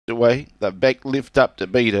away. The back lift up to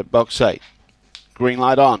beat it. Box 8. Green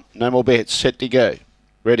light on. No more bets. Set to go.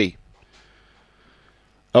 Ready.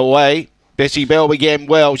 Away. Bessie Bell began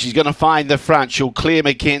well. She's going to find the front. She'll clear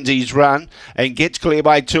Mackenzie's run and gets clear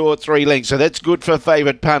by 2 or 3 lengths. So that's good for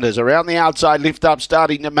favourite punters. Around the outside, lift up,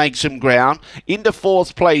 starting to make some ground. Into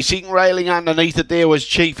 4th placing, railing underneath it there was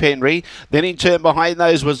Chief Henry. Then in turn behind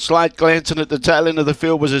those was Slight Glance, and at the tail end of the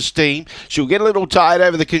field was Esteem. She'll get a little tired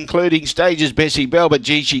over the concluding stages, Bessie Bell, but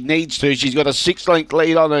gee, she needs to. She's got a 6-length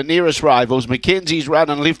lead on her nearest rivals. Mackenzie's run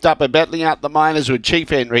and lift up are battling out the minors with Chief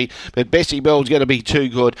Henry, but Bessie Bell's going to be too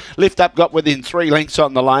good. Lift up got within 3 lengths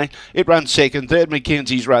on the line. It runs second, third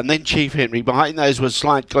Mackenzie's run, then Chief Henry. Behind those was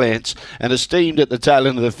Slight Glance and Esteemed at the tail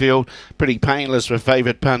end of the field. Pretty painless for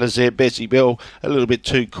favourite punters there. Bessie Bell a little bit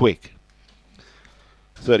too quick.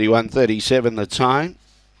 31.37 the time.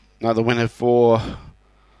 Another winner for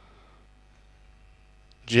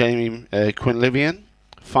Jamie Quinlivian.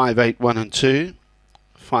 5-8-1 and 2.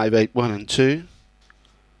 5-8-1 and 2.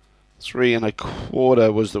 3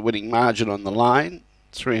 1/4 was the winning margin on the line.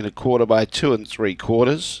 3 1/4 by 2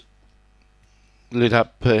 3/4. Lit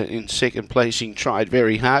up in second placing, tried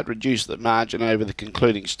very hard, reduced the margin over the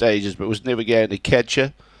concluding stages, but was never going to catch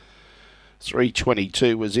her.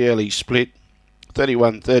 3:22 was the early split.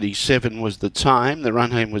 31.37 was the time. The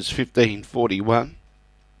run home was 15.41.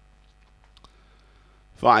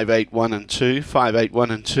 5-8-1 and 2.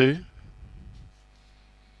 5-8-1 and 2.